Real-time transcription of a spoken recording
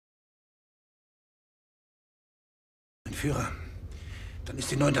Führer, dann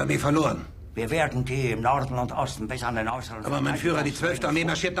ist die 9. Armee verloren. Wir werden die im Norden und Osten bis an den äußeren... Aber mein Führer, die 12. Armee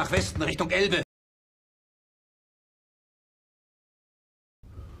marschiert nach Westen, Richtung Elbe.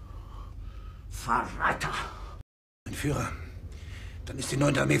 Verräter! Mein Führer, dann ist die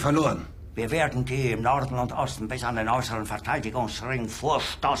 9. Armee verloren. Wir werden die im Norden und Osten bis an den äußeren Verteidigungsring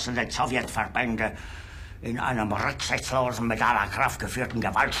vorstoßenden Sowjetverbände in einem rücksichtslosen, mit aller Kraft geführten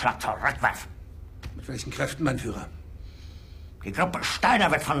Gewaltschlag zurückwerfen. Mit welchen Kräften, mein Führer? Die Gruppe Steiner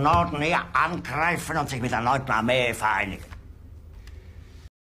wird von Norden her angreifen und sich mit der 9. Armee vereinigen.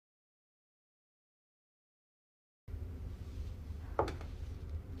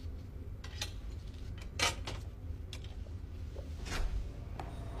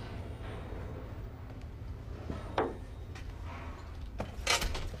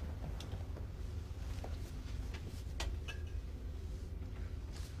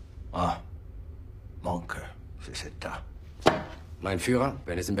 Ah, Monke, Sie sind da. Mein Führer,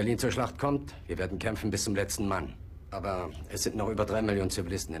 wenn es in Berlin zur Schlacht kommt, wir werden kämpfen bis zum letzten Mann. Aber es sind noch über 3 Millionen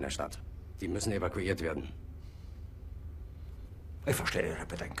Zivilisten in der Stadt. Die müssen evakuiert werden. Ich verstehe Ihre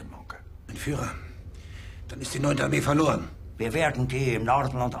Bedenken, Monke. Mein Führer, dann ist die 9. Armee verloren. Wir werden die im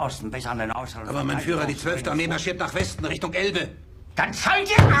Norden und Osten bis an den äußeren... Aber mein Führer, die 12. Armee marschiert nach Westen, Richtung Elbe. Dann soll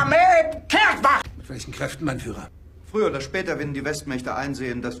die Armee kehrt machen! Mit welchen Kräften, mein Führer? Früher oder später werden die Westmächte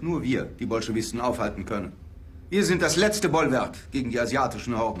einsehen, dass nur wir die Bolschewisten aufhalten können. Wir sind das letzte Bollwerk gegen die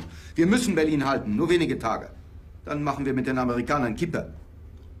asiatischen Horden. Wir müssen Berlin halten, nur wenige Tage. Dann machen wir mit den Amerikanern Kippe.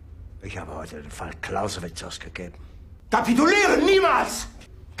 Ich habe heute den Fall Clausewitz ausgegeben. Kapitulieren niemals!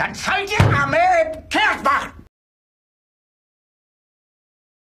 Dann soll die Armee kehrt machen!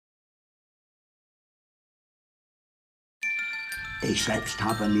 Ich selbst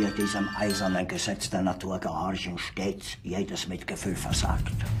habe mir diesem eisernen Gesetz der Natur gehorchen stets jedes Mitgefühl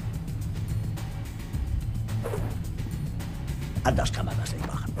versagt. Anders kann man das nicht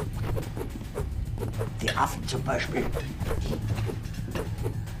machen. Die Affen zum Beispiel.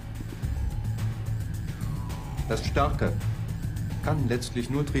 Das Starke kann letztlich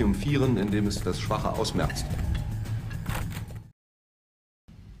nur triumphieren, indem es das Schwache ausmerzt.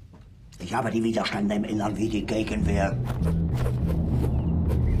 Ich habe die Widerstände im Innern wie die Gegenwehr.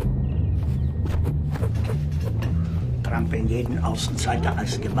 Trampeln jeden Außenseiter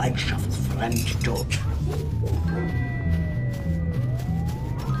als gemeinschaftsfremd tot.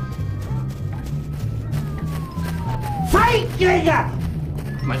 Feiglinge!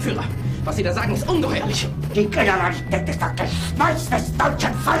 Mein Führer, was Sie da sagen, ist ungeheuerlich. Die Generalität ist das Geschmeiß des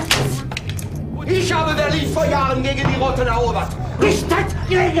deutschen Volkes! Ich habe Berlin vor Jahren gegen die Roten erobert.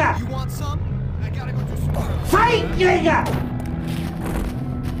 Bestandsjäger! Feiglinge!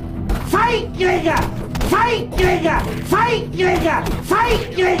 Feiglinge! Feiglinge! Feiglinge!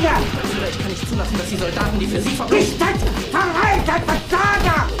 Feiglinge! Ich kann nicht zulassen, dass die Soldaten, die für Sie verbringen... Bestandsverräter,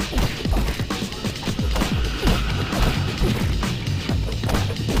 Versager!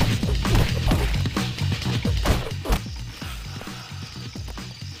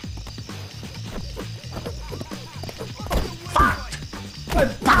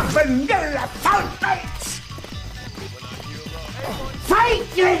 Waffenlöser Faulpelz!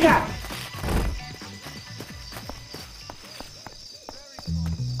 Feiglinge!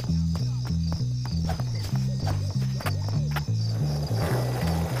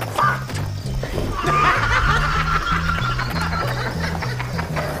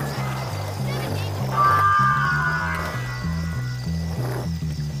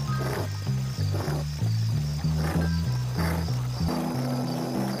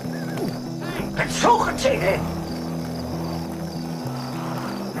 Suchen Sie ihn!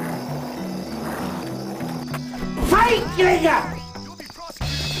 Feiglinge!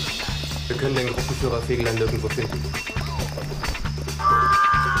 Wir können den Gruppenführer Fegelein nirgendwo finden.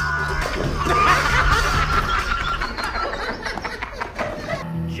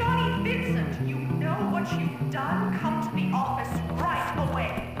 Johnny Vincent, you know what you've done? Come to the office right away.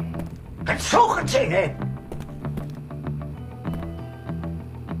 Suchen Sie ihn!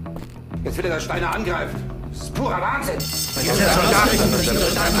 Jetzt will er der Steiner angreifen. Das ist purer Wahnsinn. Jetzt der Soldaten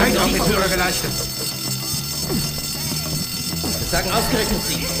haben Eindruck den Führer geleistet. Wir sagen ausgerechnet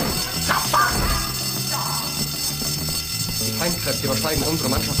Sie. Die Feindkräfte übersteigen unsere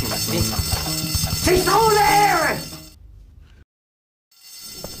Mannschaften um das Zehnfache. Pistole!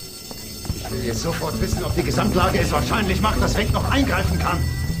 Ich will jetzt sofort wissen, ob die Gesamtlage es wahrscheinlich macht, dass Wenk noch eingreifen kann.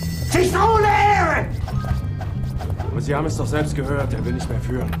 Pistole! Aber Sie haben es doch selbst gehört, er will nicht mehr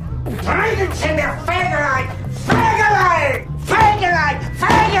führen. Bringen Sie mir Fegelein! Fegelein! Fegelein!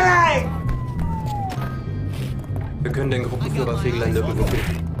 Fegelein! Wir können den Gruppenführer Fegelein nirgendwo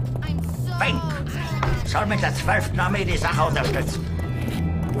finden. Wenk! soll mit der 12. Armee die Sache unterstützen.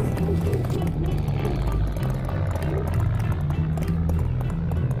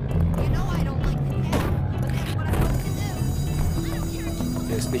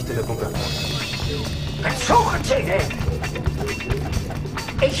 Er ist nicht in der Bunker. Suchen Sie ihn!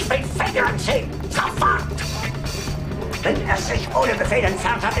 Ich will federn Sie! Sofort! Wenn er sich ohne Befehl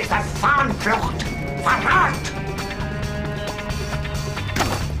entfernt hat, ist das Fahnenflucht! Verrat!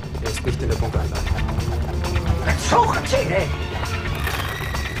 Er ist nicht in der Bunkeranlage. Suchen Sie ihn!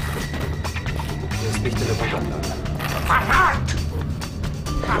 Er ist nicht in der Bunkeranlage. Verrat!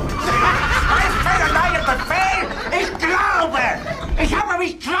 Mein federleihe Befehl! Ich glaube! Ich habe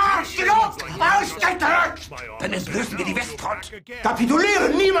mich klar genug ausgedrückt! Dann entlösen wir die Westfront.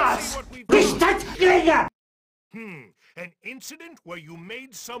 Kapitulieren niemals! Geständlinge! An incident where you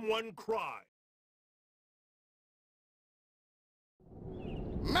made someone cry.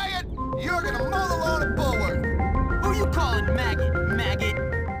 Maggot, you're gonna mow the lawn at Bulwark. Who you calling maggot, maggot?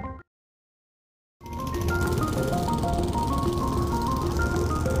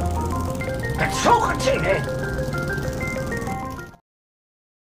 Suchen Sie ihn!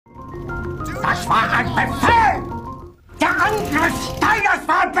 Das war ein Befehl! Der Angriff Steiners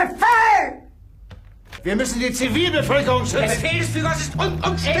war ein Befehl! Wir müssen die Zivilbevölkerung schützen. Der Befehlsführer ist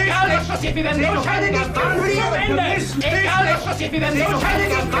unumstritten. Egal, was passiert, wir werden notwendig verlieren. Egal, was passiert, wir werden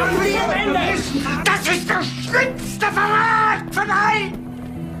notwendig verlieren. Das ist der schlimmste Verrat von allen!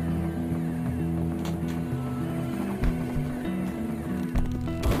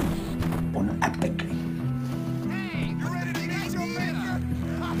 Unerbittlich.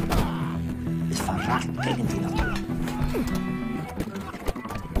 Ist Verrat gegen die Natur.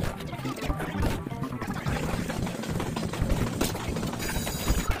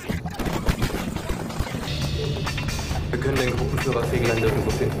 Wir können den Gruppenführer Fegelein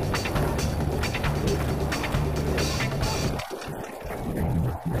nirgendwo finden.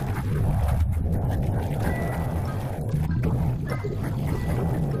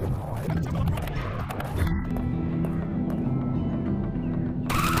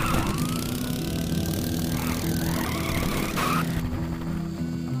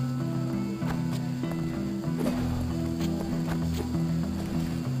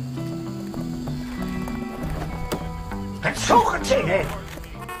 Suchen Sie ihn!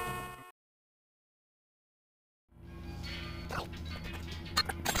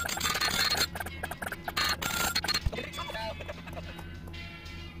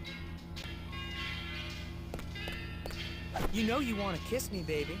 You know you want to kiss me,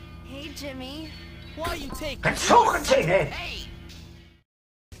 baby. Hey, Jimmy. Why you take... Suchen Sie ihn!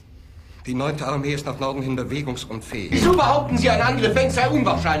 Die 9. Armee ist nach Norden hin bewegungsunfähig. Wieso behaupten Sie, ein Angriff Wenk sei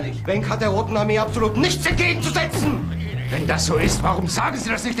unwahrscheinlich? Wenk hat der Roten Armee absolut nichts entgegenzusetzen. Wenn das so ist, warum sagen Sie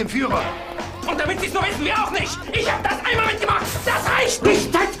das nicht dem Führer? Und damit Sie es nur wissen, wir auch nicht. Ich habe das einmal mitgemacht. Das reicht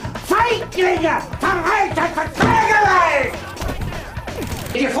nicht. Das Feiglinge! Verreiter, Verträgerei!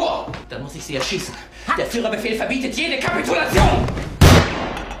 Geht ihr vor! Dann muss ich Sie erschießen. Der Führerbefehl verbietet jede Kapitulation!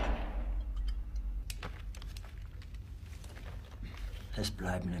 Es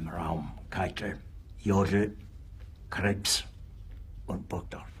bleiben im Raum Keitel, Jodl, Krebs und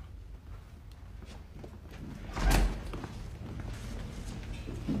Burgdorf.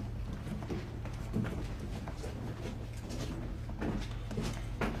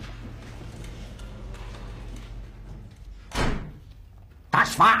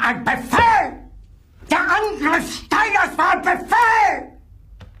 Das war ein Befehl! Der Angriff Steiners war ein Befehl!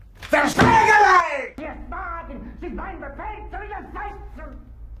 Verschlägerei! Wir wagen, Sie mein Befehl zu widersetzen!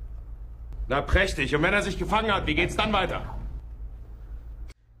 Na prächtig. Und wenn er sich gefangen hat, wie geht's dann weiter?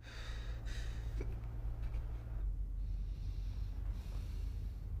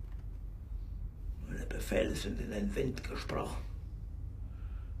 Meine Befehle sind in den Wind gesprochen.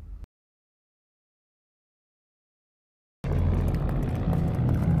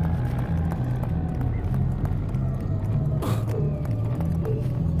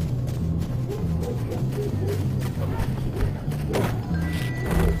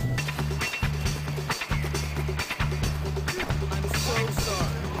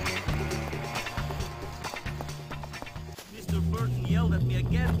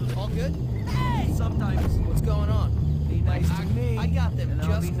 All good? Hey! Sometimes. What's going on? Be nice to me. I got them and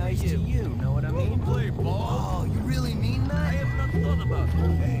just I'll be nice to you. Know what I mean? Play ball. Oh, you really mean that? I have not thought about it.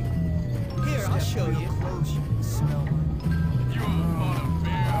 Hey. Here, I'll show you. Close, you can smell it. You want a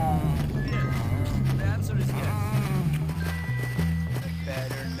beer? Yes. The answer is yes.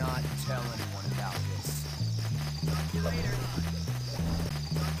 Better not tell anyone about this. Talk to you later.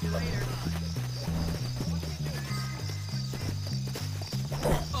 Talk to you later.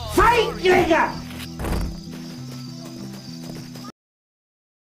 Feiglinge!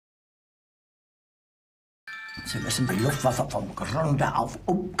 Sie müssen die Luftwaffe vom Grunde auf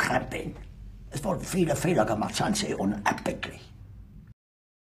umkrempeln. Es wurden viele Fehler gemacht, seien Sie unerbittlich.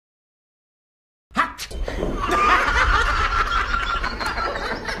 Hat!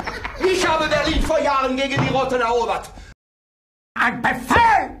 Ich habe Berlin vor Jahren gegen die Roten erobert. Ein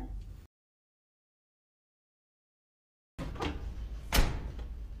Befehl!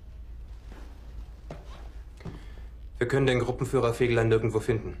 Wir können den Gruppenführer Fegelein nirgendwo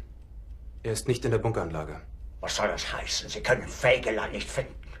finden. Er ist nicht in der Bunkeranlage. Was soll das heißen? Sie können Fegelein nicht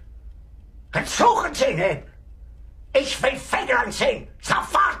finden. Dann suchen Sie ihn! Ich will Fegelein sehen!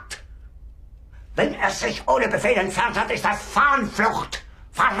 Sofort! Wenn er sich ohne Befehl entfernt hat, ist das Fahnenflucht!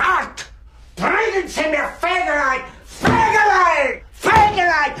 Verrat! Bringen Sie mir Fegelein! Fegelein!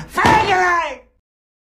 Fegelein! Fegelein!